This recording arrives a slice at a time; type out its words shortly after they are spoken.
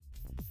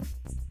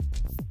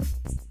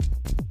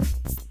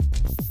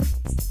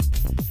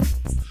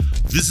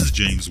This is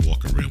James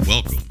Walker, and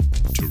welcome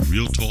to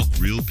Real Talk,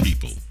 Real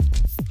People.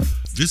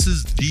 This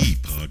is the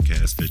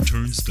podcast that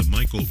turns the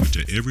mic over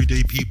to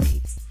everyday people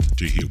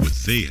to hear what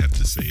they have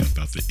to say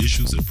about the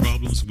issues and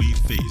problems we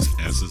face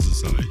as a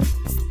society.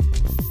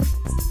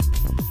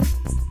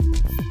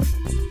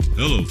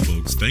 Hello,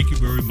 folks. Thank you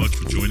very much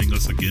for joining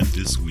us again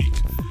this week.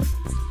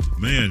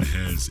 Man,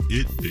 has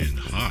it been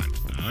hot.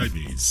 I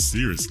mean,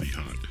 seriously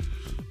hot.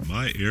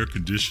 My air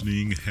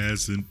conditioning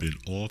hasn't been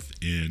off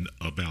in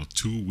about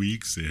 2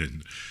 weeks,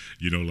 and,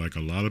 like a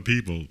lot of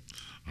people,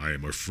 I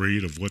am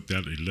afraid of what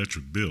that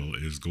electric bill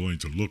is going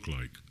to look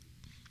like.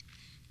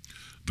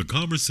 The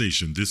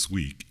conversation this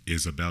week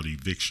is about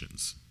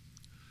evictions,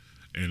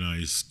 and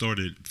I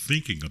started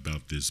thinking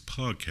about this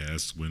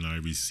podcast when I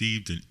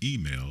received an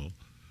email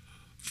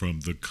from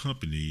the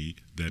company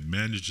that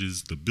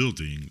manages the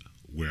building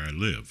where I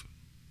live.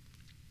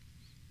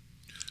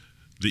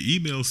 The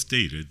email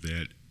stated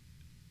that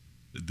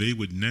they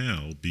would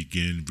now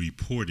begin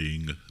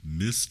reporting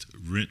missed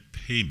rent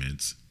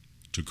payments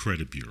to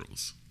credit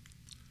bureaus.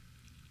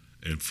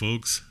 And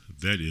folks,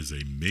 that is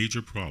a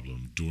major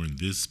problem during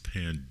this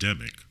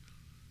pandemic,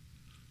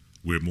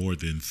 where more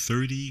than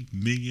 30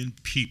 million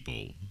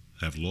people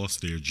have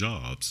lost their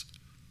jobs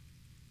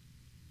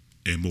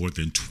and more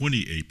than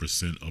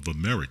 28% of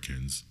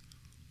Americans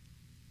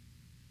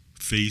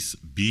face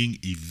being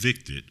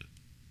evicted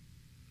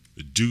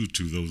due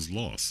to the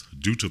loss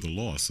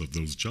of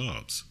those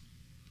jobs.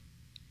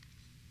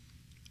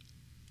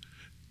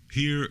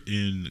 Here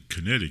in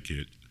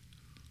Connecticut,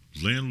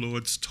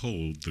 landlords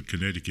told the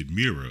Connecticut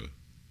Mirror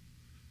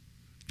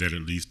that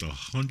at least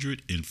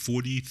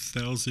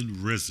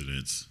 140,000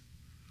 residents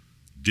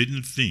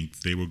didn't think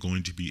they were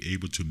going to be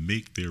able to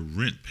make their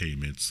rent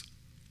payments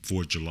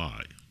for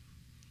July.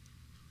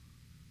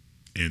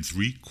 And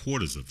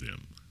 3/4 of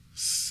them,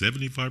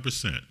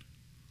 75%,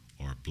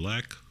 are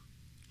Black,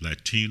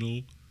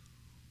 Latino,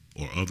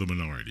 or other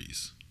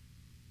minorities.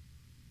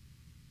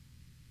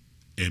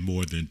 And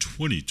more than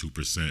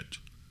 22%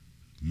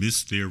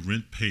 missed their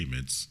rent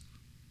payments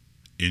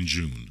in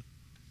June.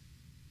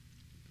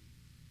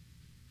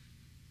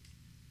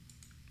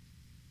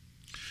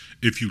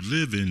 If you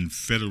live in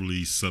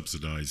federally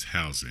subsidized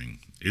housing,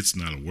 it's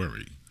not a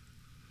worry,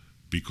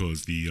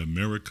 because the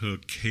America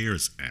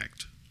Cares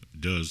Act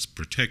does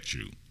protect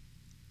you.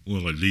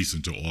 Well, at least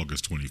until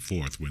August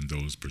 24th, when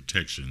those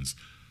protections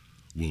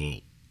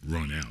will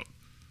run out.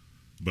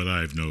 But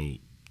I have no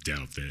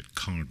doubt that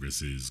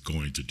Congress is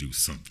going to do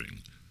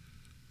something.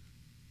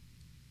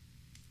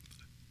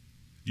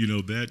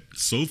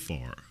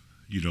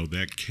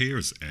 That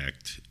CARES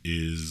Act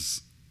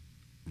is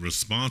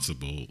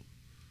responsible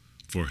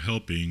for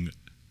helping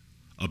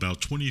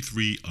about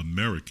 23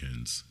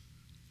 Americans,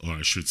 or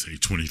I should say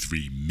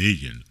 23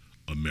 million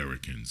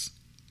Americans,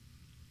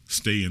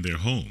 stay in their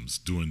homes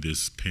during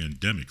this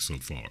pandemic so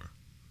far.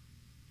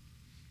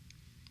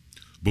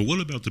 But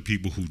what about the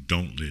people who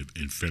don't live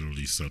in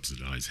federally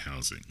subsidized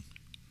housing?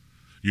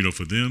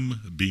 For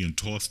them, being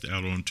tossed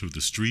out onto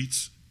the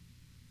streets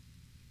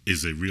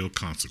is a real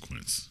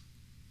consequence.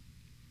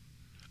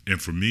 And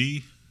for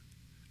me,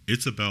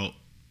 it's about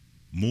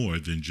more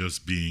than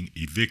just being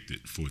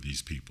evicted for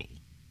these people.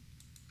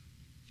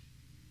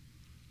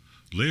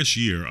 Last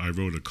year, I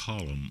wrote a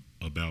column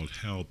about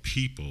how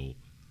people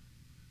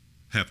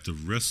have to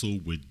wrestle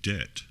with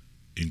debt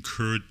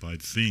incurred by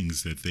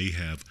things that they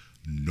have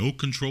no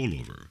control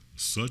over,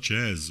 such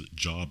as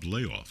job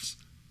layoffs,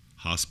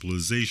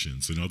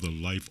 hospitalizations, and other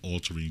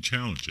life-altering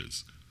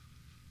challenges.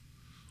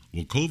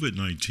 Well,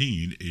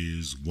 COVID-19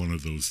 is one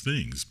of those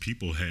things.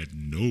 People had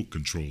no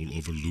control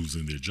over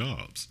losing their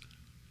jobs.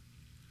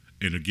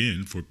 And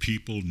again, for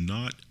people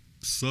not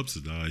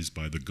subsidized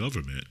by the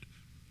government,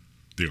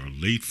 there are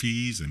late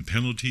fees and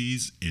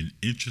penalties and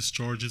interest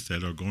charges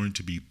that are going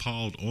to be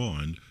piled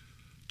on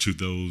to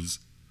those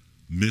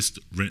missed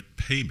rent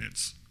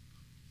payments.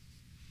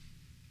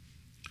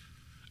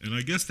 And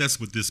I guess that's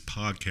what this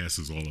podcast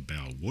is all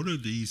about. What are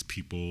these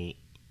people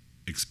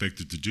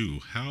expected to do?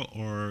 How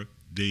are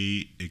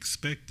they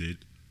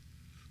expected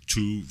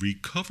to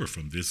recover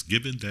from this,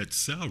 given that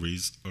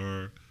salaries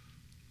are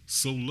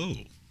so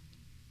low?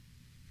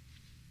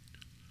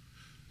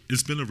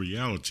 It's been a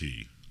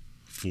reality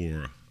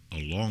for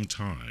a long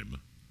time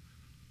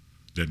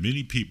that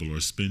many people are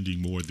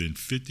spending more than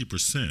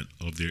 50%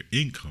 of their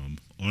income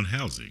on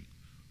housing.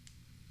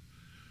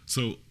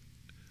 So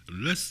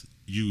let's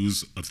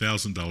use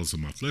 $1,000 a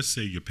month. Let's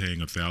say you're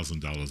paying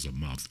 $1,000 a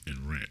month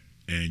in rent,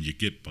 and you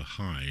get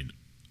behind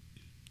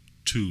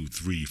 2,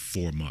 3,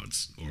 4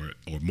 months or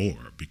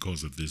more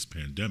because of this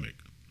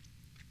pandemic.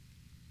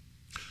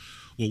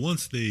 Well,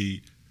 once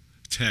they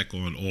tack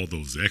on all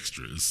those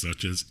extras,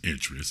 such as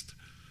interest,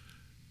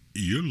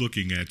 you're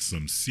looking at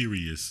some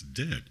serious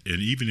debt.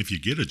 And even if you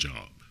get a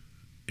job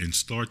and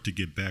start to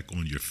get back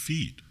on your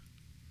feet,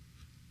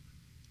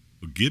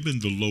 given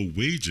the low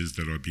wages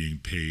that are being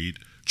paid,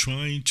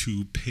 trying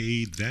to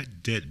pay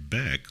that debt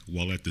back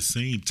while at the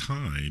same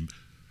time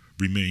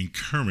remain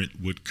current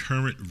with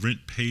current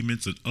rent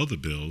payments and other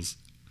bills,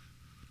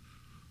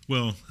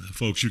 Well,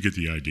 folks, you get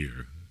the idea.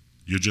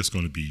 You're just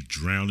going to be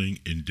drowning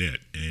in debt,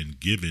 and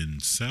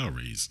given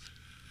salaries,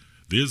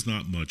 there's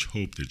not much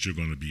hope that you're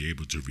going to be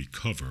able to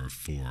recover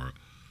for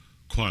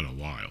quite a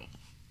while.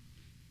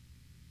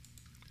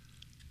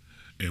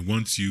 And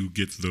once you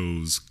get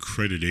those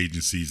credit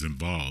agencies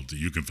involved,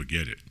 you can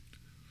forget it.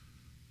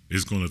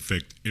 It's going to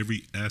affect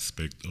every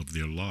aspect of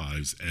their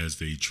lives as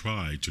they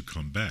try to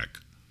come back.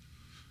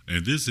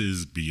 And this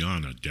is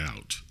beyond a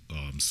doubt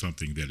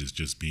something that is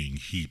just being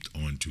heaped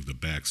onto the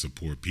backs of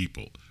poor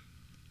people.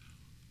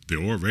 They're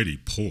already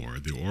poor,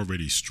 they're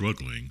already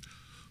struggling.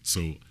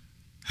 So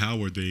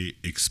how are they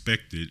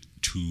expected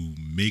to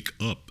make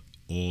up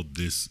all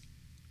this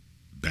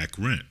back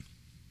rent?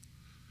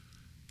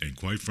 And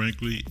quite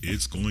frankly,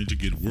 it's going to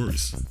get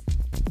worse,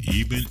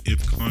 even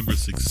if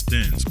Congress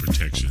extends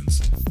protections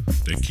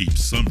that keep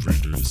some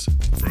renters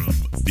from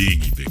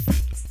being evicted.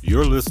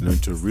 You're listening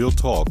to Real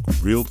Talk,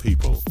 Real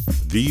People,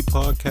 the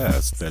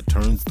podcast that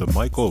turns the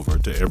mic over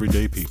to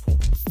everyday people.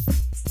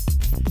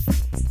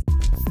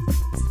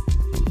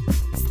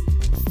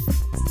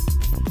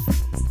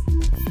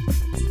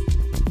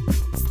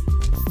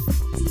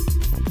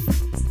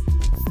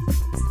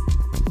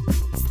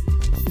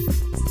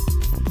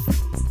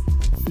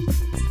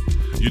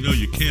 You know,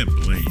 you can't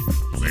blame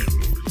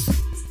landlords.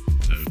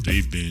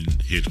 They've been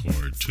hit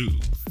hard too.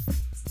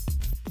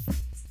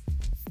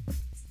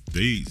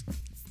 They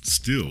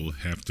still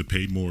have to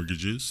pay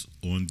mortgages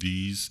on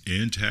these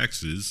and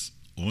taxes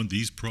on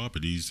these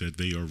properties that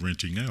they are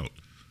renting out.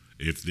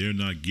 If they're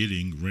not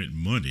getting rent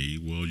money,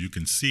 well, you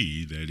can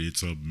see that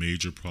it's a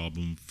major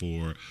problem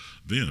for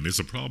them. It's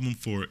a problem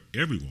for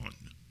everyone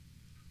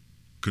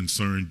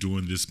concerned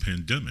during this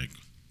pandemic.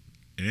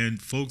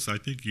 And folks, I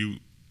think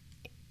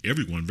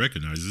everyone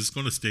recognizes it's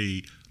going to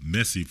stay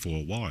messy for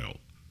a while.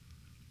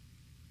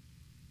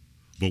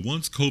 But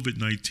once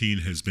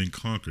COVID-19 has been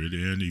conquered,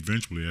 and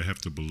eventually I have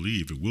to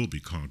believe it will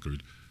be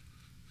conquered,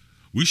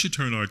 we should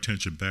turn our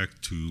attention back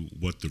to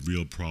what the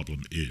real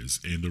problem is.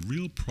 And the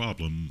real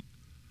problem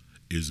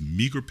is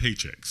meager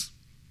paychecks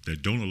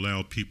that don't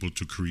allow people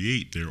to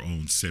create their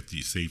own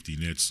safety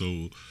nets.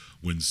 So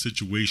when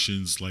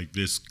situations like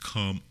this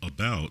come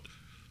about,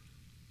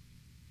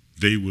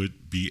 they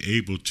would be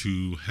able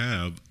to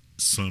have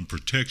some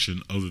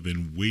protection other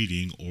than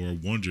waiting or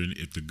wondering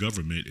if the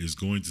government is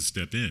going to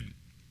step in.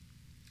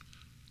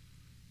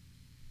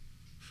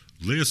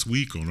 Last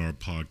week on our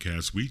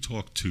podcast, we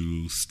talked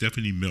to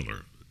Stephanie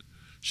Miller.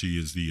 She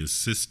is the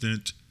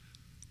assistant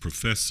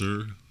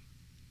professor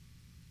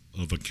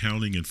of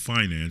accounting and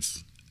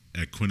finance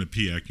at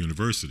Quinnipiac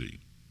University.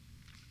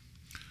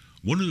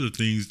 One of the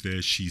things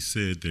that she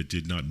said that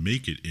did not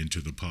make it into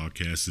the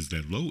podcast is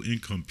that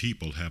low-income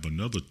people have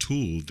another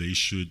tool they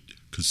should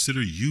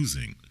consider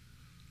using.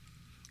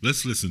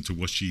 Let's listen to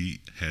what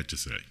she had to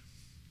say.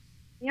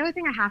 The other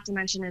thing I have to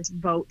mention is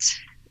vote.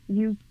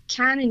 You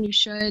can and you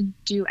should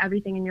do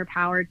everything in your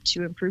power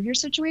to improve your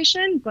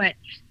situation, but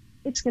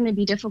it's going to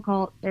be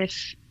difficult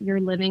if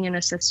you're living in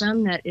a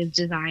system that is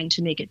designed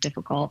to make it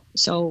difficult.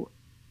 So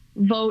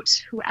vote,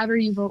 whoever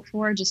you vote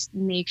for, just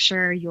make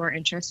sure your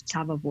interests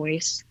have a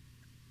voice.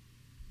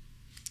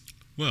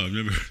 Well,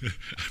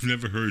 I've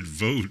never heard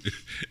vote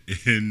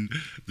in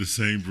the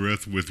same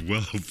breath with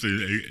wealth,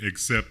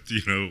 except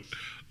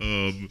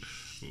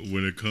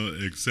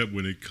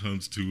when it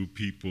comes to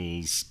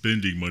people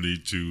spending money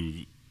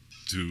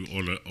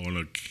on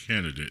a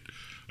candidate.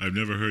 I've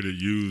never heard it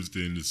used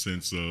in the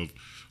sense of,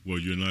 well,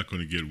 you're not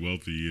going to get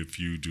wealthy if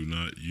you do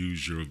not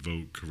use your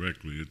vote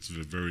correctly. It's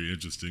a very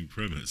interesting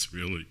premise,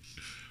 really.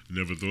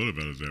 Never thought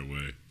about it that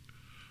way.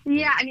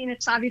 Yeah, I mean,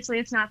 it's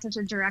not such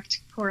a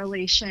direct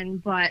correlation,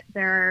 but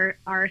there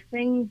are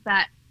things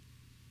that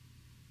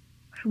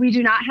we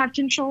do not have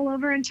control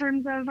over in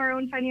terms of our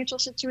own financial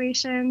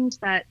situations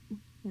that,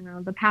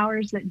 the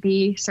powers that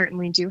be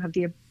certainly do have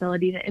the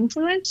ability to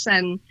influence,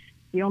 and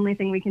the only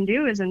thing we can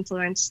do is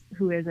influence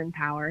who is in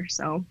power.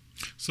 So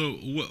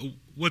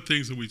what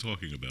things are we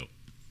talking about?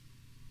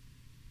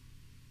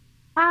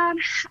 I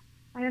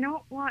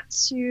don't want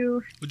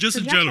to just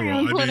in general. My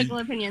own political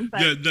opinions,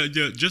 but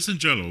just in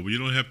general. You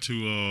don't have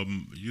to.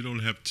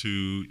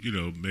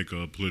 Make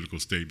a political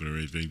statement or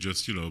anything.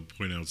 Just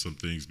point out some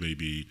things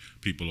maybe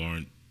people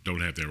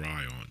don't have their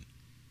eye on.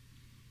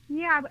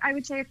 Yeah, I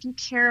would say if you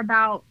care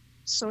about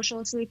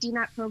social safety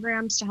net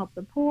programs to help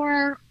the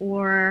poor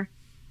or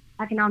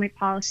economic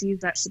policies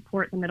that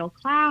support the middle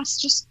class,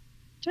 just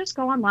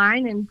go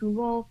online and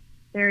Google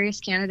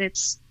various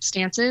candidates'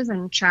 stances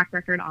and track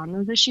record on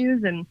those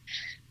issues. And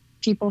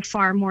people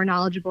far more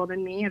knowledgeable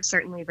than me have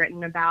certainly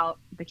written about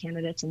the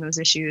candidates and those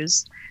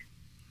issues.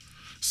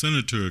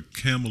 Senator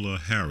Kamala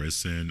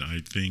Harris, and I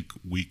think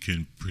we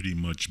can pretty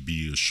much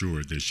be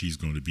assured that she's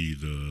going to be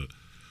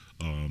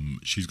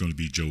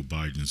Joe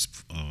Biden's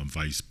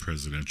vice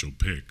presidential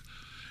pick.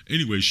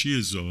 Anyway, she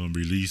has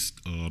released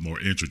or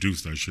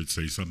introduced, I should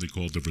say, something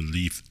called the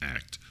Relief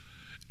Act.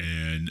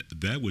 And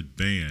that would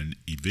ban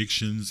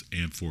evictions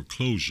and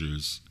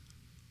foreclosures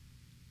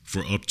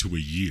for up to a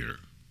year.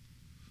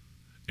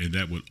 And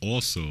that would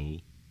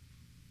also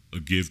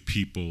give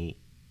people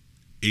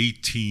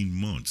 18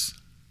 months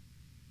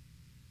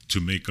to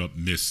make up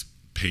missed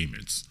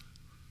payments.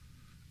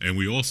 And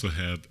we also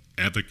have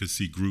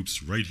advocacy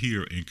groups right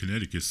here in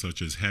Connecticut,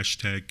 such as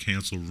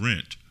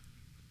 #CancelRent,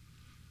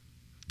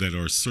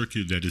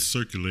 that is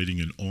circulating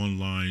an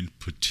online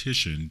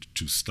petition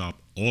to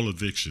stop all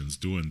evictions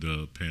during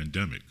the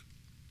pandemic.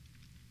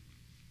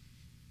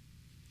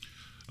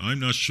 I'm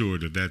not sure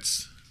that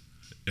that's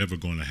ever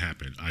going to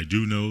happen. I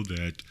do know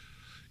that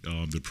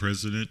the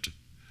president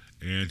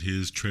and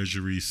his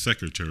Treasury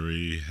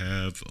Secretary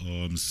have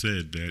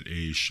said that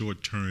a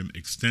short-term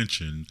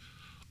extension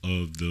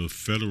of the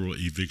federal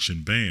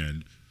eviction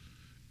ban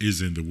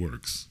is in the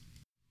works.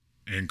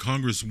 And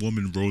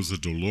Congresswoman Rosa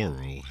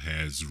DeLauro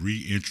has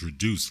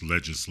reintroduced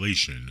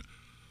legislation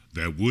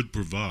that would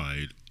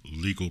provide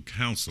legal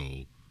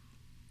counsel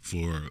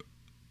for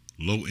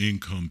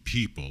low-income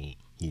people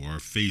who are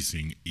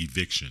facing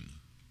eviction.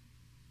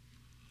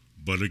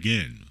 But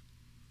again,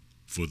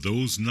 for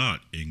those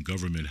not in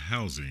government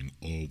housing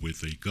or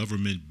with a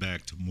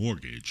government-backed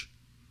mortgage,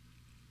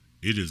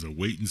 it is a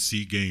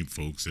wait-and-see game,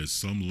 folks, as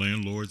some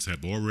landlords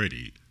have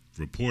already,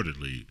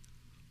 reportedly,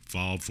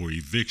 filed for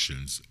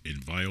evictions in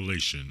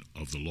violation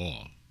of the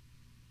law.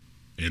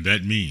 And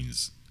that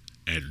means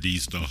at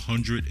least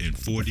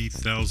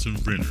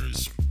 140,000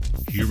 renters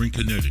here in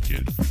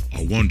Connecticut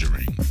are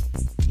wondering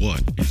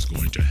what is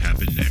going to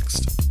happen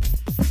next.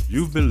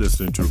 You've been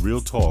listening to Real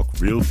Talk,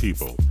 Real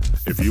People.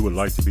 If you would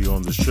like to be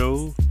on the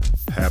show,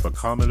 have a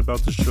comment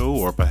about the show,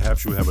 or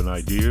perhaps you have an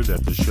idea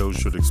that the show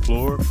should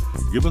explore,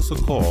 give us a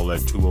call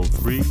at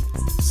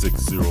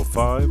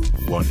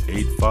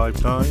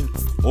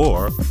 203-605-1859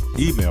 or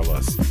email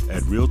us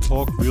at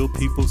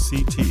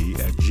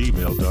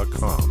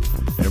realtalkrealpeoplect@gmail.com.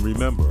 And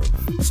remember,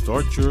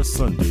 start your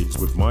Sundays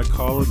with my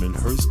column in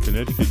Hearst,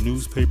 Connecticut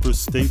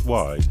newspapers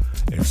statewide,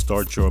 and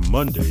start your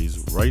Mondays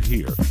right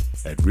here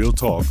at Real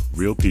Talk,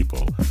 Real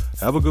People.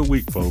 Have a good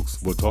week,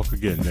 folks. We'll talk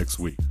again next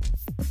week.